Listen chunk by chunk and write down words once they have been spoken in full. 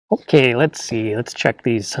Okay, let's see. Let's check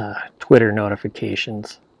these Twitter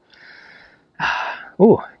notifications.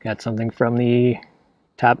 Oh, got something from the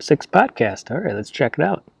Top 6 podcast. All right, let's check it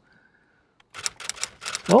out.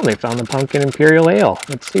 Oh, they found the Pumking Imperial Ale.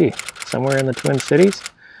 Let's see. Somewhere in the Twin Cities.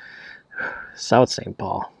 South St.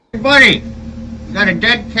 Paul. Hey, buddy, you got a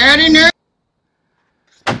dead cat in there?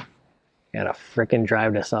 Got a frickin'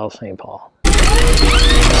 drive to South St. Paul.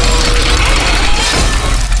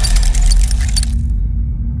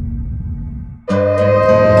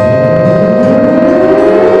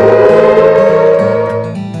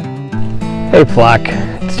 Hey Flock,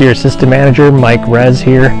 it's your assistant manager Mike Rez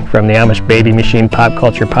here from the Amish Baby Machine Pop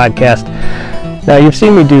Culture Podcast. Now you've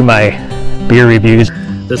seen me do my beer reviews.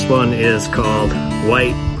 This one is called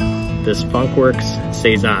White. This Funkworks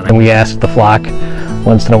Saison. And we asked the flock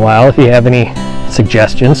once in a while if you have any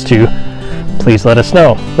suggestions to please let us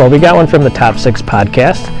know. Well, we got one from the Top 6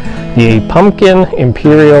 podcast, the Pumking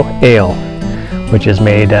Imperial Ale, which is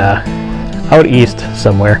made out east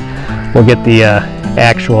somewhere. We'll get the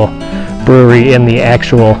actual brewery in the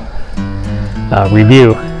actual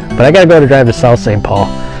review, but I gotta go to drive to South St. Paul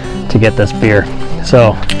to get this beer,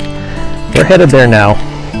 so we're headed there now,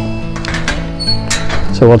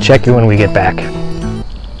 so we'll check you when we get back.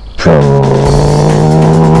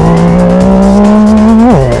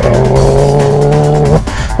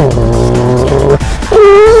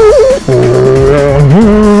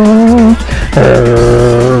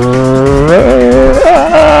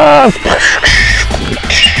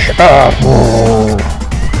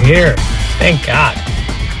 Here, thank God.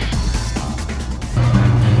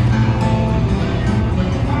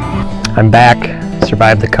 I'm back,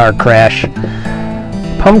 survived the car crash.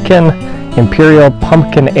 Pumking Imperial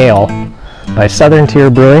Pumpkin Ale by Southern Tier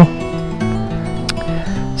Brewing.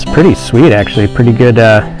 It's pretty sweet, actually. Pretty good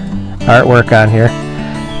artwork on here.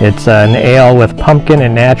 It's an ale with pumpkin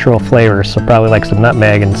and natural flavors, so probably like some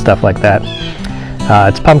nutmeg and stuff like that.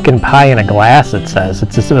 It's pumpkin pie in a glass, it says.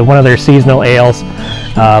 It's just one of their seasonal ales.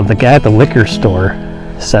 The guy at the liquor store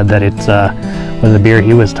said that it's was a beer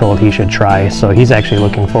he was told he should try, so he's actually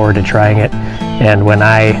looking forward to trying it. And when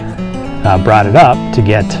I brought it up to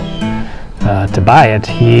get to buy it,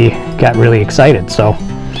 he got really excited. So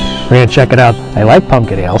we're gonna check it out. I like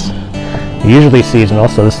pumpkin ales. They're usually seasonal,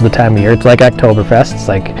 so this is the time of year. It's like Oktoberfest. It's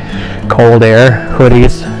like cold air,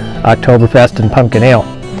 hoodies, Oktoberfest, and pumpkin ale.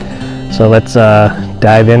 So let's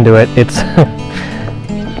dive into it. It's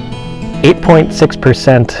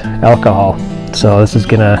 8.6% alcohol, so this is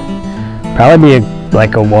gonna probably be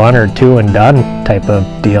like a 1 or 2 and done type of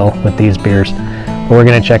deal with these beers. But we're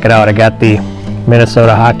gonna check it out. I got the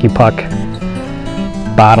Minnesota Hockey Puck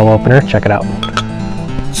bottle opener. Check it out.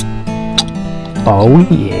 Oh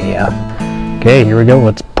yeah. Okay, here we go.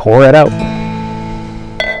 Let's pour it out.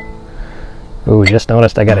 Ooh, just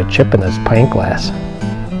noticed I got a chip in this pint glass.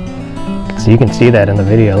 So you can see that in the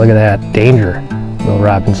video. Look at that. Danger, Will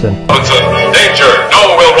Robinson. Robinson, danger!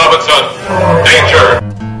 No, Will Robinson! Danger!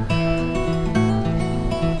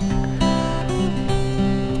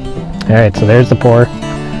 Alright, so there's the pour.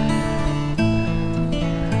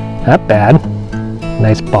 Not bad.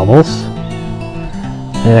 Nice bubbles.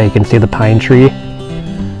 Yeah, you can see the pine tree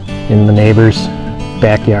in the neighbor's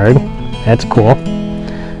backyard. That's cool.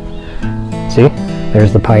 See?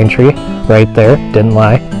 There's the pine tree right there. Didn't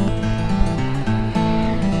lie.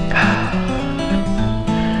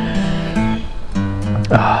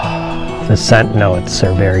 Oh, the scent notes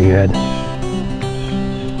are very good.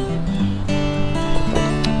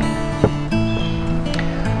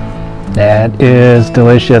 That is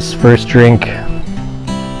delicious. First drink.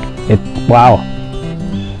 Wow.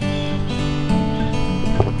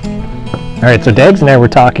 Alright, so Dags and I were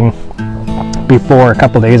talking before a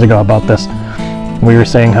couple days ago about this. We were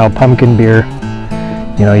saying how pumpkin beer,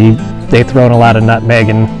 you know, they throw in a lot of nutmeg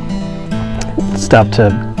and stuff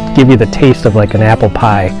to give you the taste of like an apple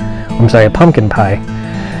pie. I'm sorry, a pumpkin pie.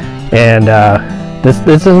 And this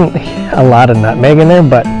isn't a lot of nutmeg in there,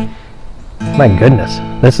 but my goodness,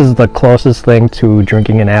 this is the closest thing to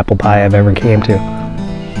drinking an apple pie I've ever came to.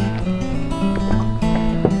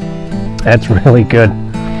 That's really good.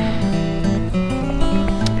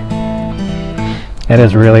 That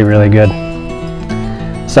is really, really good.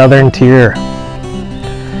 Southern Tier.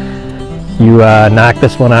 You knocked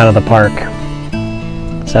this one out of the park.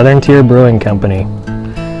 Southern Tier Brewing Company.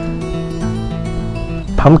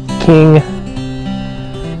 Pumking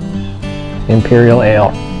Imperial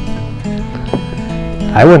Ale.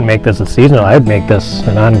 I wouldn't make this a seasonal, I'd make this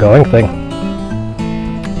an ongoing thing.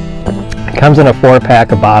 It comes in a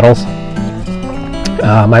 4-pack of bottles.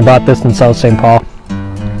 I bought this in South St. Paul.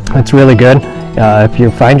 It's really good. If you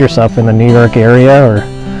find yourself in the New York area or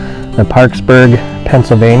the Parkersburg,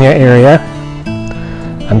 Pennsylvania area.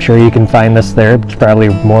 I'm sure you can find this there. It's probably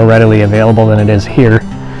more readily available than it is here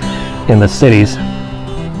in the cities.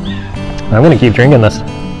 I'm going to keep drinking this.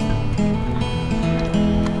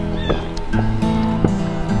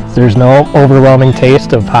 There's no overwhelming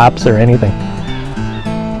taste of hops or anything.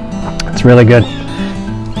 It's really good.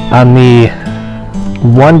 On the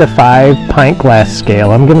 1 to 5 pint glass scale,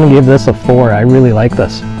 I'm going to give this a 4. I really like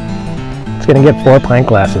this. It's going to get 4 pint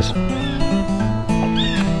glasses.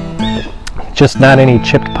 Just not any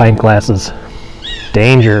chipped pint glasses.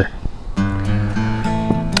 Danger.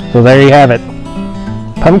 So there you have it.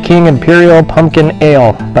 Pumking Imperial Pumpkin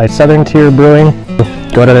Ale by Southern Tier Brewing.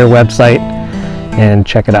 Go to their website and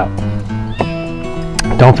check it out.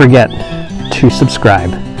 Don't forget to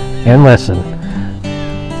subscribe and listen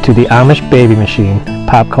to the Amish Baby Machine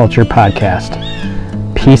Pop Culture Podcast.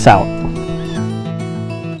 Peace out.